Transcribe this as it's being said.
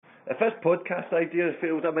If this podcast idea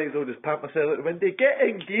fails, I might as well just pat myself out the window. Get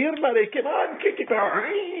in gear, Murray. Come on, kick it back.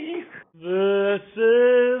 This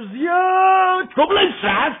is your Trouble and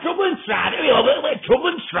Strife. Trouble and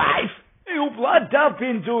Strife. Hey, up, lad, I've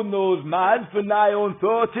been doing those man for nigh on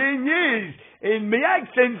 13 years. And my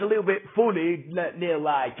accent's a little bit funny, not near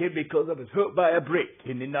like it, because I was hit by a brick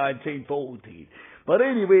in the 1940s. But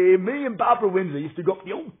anyway, me and Barbara Windsor used to go up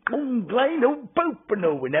the old boom glane, old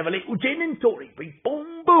Popino, and have a little gin and tonic, big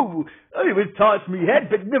boom boo. It would touch me head,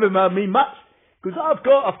 but never mind me much, 'cause I've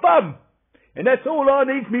got a thumb. And that's all I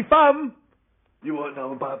need's me thumb. You won't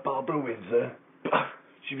know about Barbara Windsor.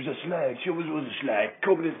 She was a slag. She always was a slag.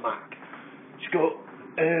 Coming as Mac. She got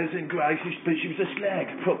airs and graces, but she was a slag.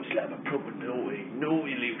 A proper slag. A proper naughty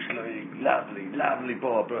little slag. Lovely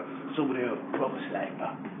Barbara. Somebody else, proper slag,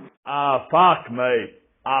 but... Ah, fuck me.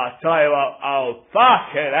 I'll tell you what, I'll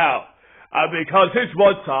fuck it out. Because it's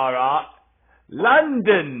what's alright.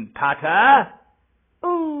 London, Patter.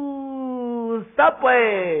 Ooh,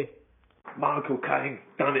 Subway. Michael Caine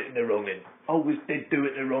done it in the wrongin'. Always did do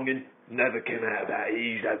it in the wrongin'. Never came out about it.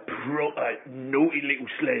 He's a proper naughty little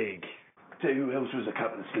slag. Tell you who else was a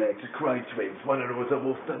couple of slags, the Cray twins. One of them was a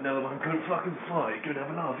wolf, and the other one couldn't fucking fight. He couldn't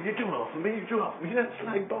have a laugh. You do laugh at me, you do laugh at me. That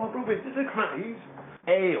slag Barbara Windsor, the Crays.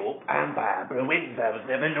 Eop and Barbara Windsor was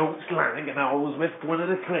never no slag, and I was with one of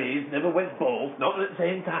the Crays. Never went both, not at the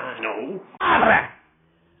same time, no. Barbara!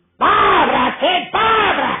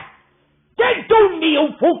 Get down the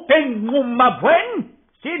old fucking mumma bwen!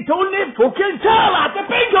 Get down the fucking toilet, the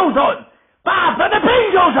bingo's on! Barbara, the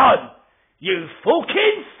bingo's on! You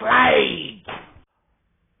fucking slag!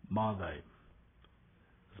 My name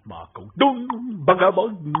is Marco Dun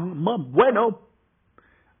Bueno.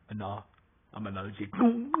 And I'm an allergic.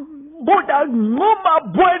 Bueno!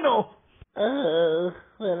 Oh,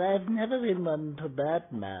 well, I've never been one to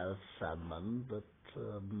badmouth someone, but,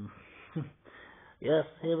 yes,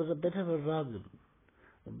 he was a bit of a rugged,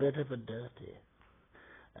 a bit of a dirty,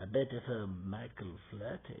 a bit of a Michael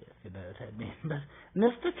Flirty, if you know what I mean. But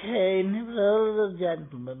Mr. Caine, he was always a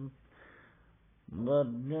gentleman, but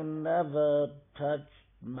you never touched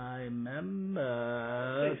my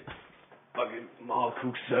members. Fucking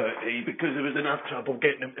Michael 30, because there was enough trouble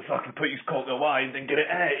getting him to fucking put his cock away and then get it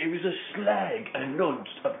out. He was a slag, a nonce,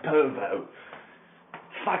 a pervo.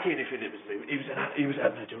 Fuck anything that was moving. He was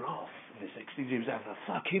having a giraffe in the 60s. He was having a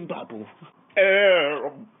fucking bubble.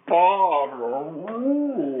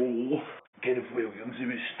 Kenneth Williams, he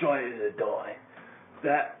was straight as a die.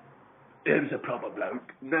 He was a proper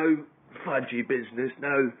bloke. No fudgy business,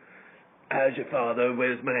 no how's your father,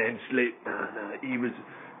 where's my hand slip. No, he was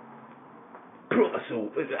proper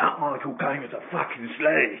sort. That Michael Caine was a fucking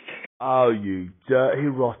slag. Oh, you dirty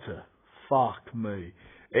rotter. Fuck me.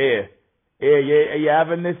 Here, are you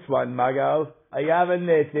having this one, Muggo? Are you having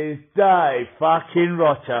this? It's die, fucking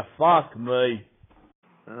rotter. Fuck me.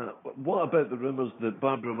 What about the rumours that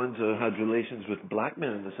Barbara Windsor had relations with black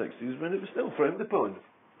men in the 60s when it was still frowned upon?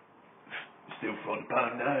 Still frowned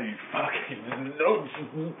upon now, you fucking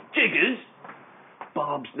nonsense jiggers.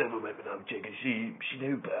 Barb's never went with no jiggers. She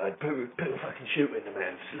knew better. Put a fucking shooter in the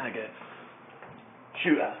man. Slag her.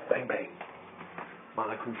 Shoot her. Bang, bang.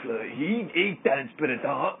 Michael Flirty. He danced with the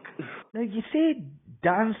dark. Now, you say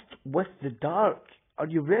danced with the dark. Are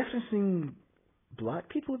you referencing black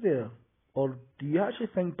people there? Or do you actually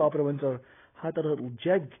think Barbara Windsor had a little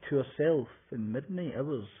jig to herself in midnight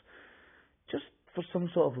hours? Just for some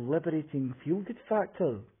sort of liberating feel-good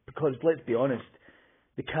factor? Because, let's be honest,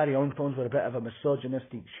 the Carry-On films were a bit of a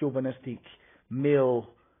misogynistic, chauvinistic,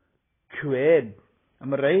 male co-ed.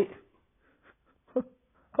 Am I right?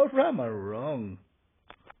 Or am I wrong?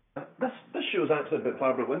 This show's actually about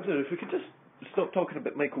Barbara Windsor. If we could just stop talking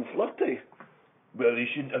about Michael Flirty. Well, he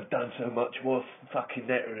shouldn't have done so much worth fucking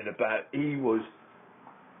nettering about. He was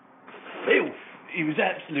filth. He was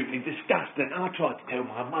absolutely disgusting. I tried to tell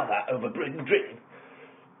my mother over bread and drink.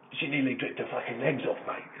 She nearly dripped her fucking legs off,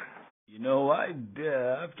 mate. You know,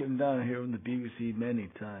 I've come down here on the BBC many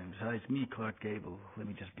times. Hi, it's me, Clark Gable. Let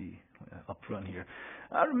me just be up front here.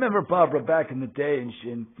 I remember Barbara back in the day, and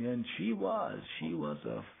she was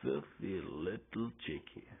a filthy little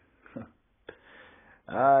chickie.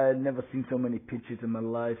 I'd never seen so many pictures in my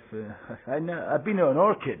life. I've been an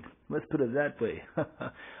orchid. Let's put it that way.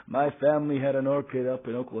 My family had an orchid up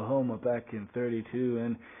in Oklahoma back in '32,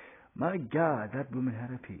 and my God, that woman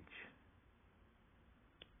had a peach.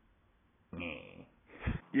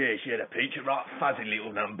 Yeah, she had a peach, a right fuzzy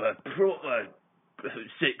little number. Proper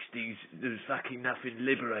 60s. There was fucking nothing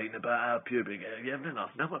liberating about our pubic hair. You haven't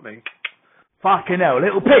enough, know what I mean? Fucking hell,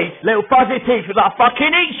 little Pete, little fuzzy teeth with that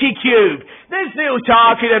fucking itchy cube. This little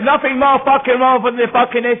talking of nothing more fucking wrong than the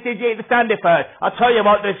fucking SDG at the Standiford. I'll tell you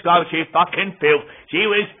what, this girl, she fucking filth. She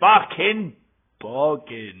was fucking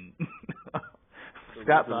bogging.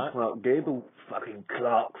 Scrap that. Clark Gable, fucking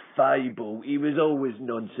Clark Fable. He was always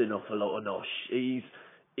noncing off a lot of nosh.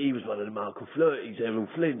 He was one of the Michael Flirties, Errol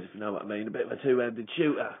Flynn, if you know what I mean, a bit of a two-handed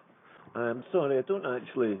shooter. Sorry, I don't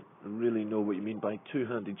actually really know what you mean by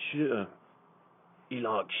two-handed shooter. He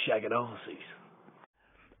likes shagging arses.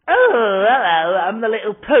 Oh, hello, I'm the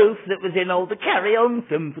little poof that was in all the carry-on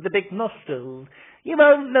films with the big nostrils. You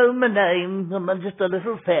won't know my name, I'm just a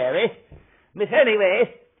little fairy. But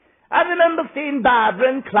anyway, I remember seeing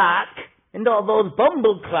Barbara and Clark, and all those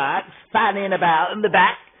bumble Clarks fanning about in the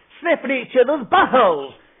back, sniffing each other's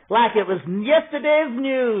buttholes, like it was yesterday's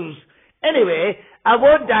news. Anyway, I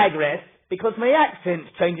won't digress, because my accent's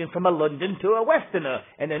changing from a London to a Westerner,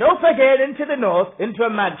 and then up again into the north, into a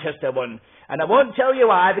Manchester one. And I won't tell you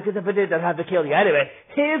why, because if I did, I'd have to kill you. Anyway,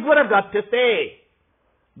 here's what I've got to say.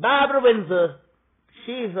 Barbara Windsor,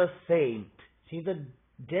 she's a saint. She's a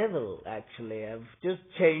devil, actually. I've just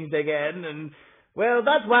changed again, and, well,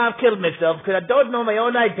 that's why I've killed myself, because I don't know my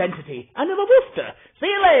own identity. I never woofed her. See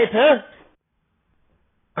you later.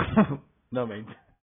 No, mate.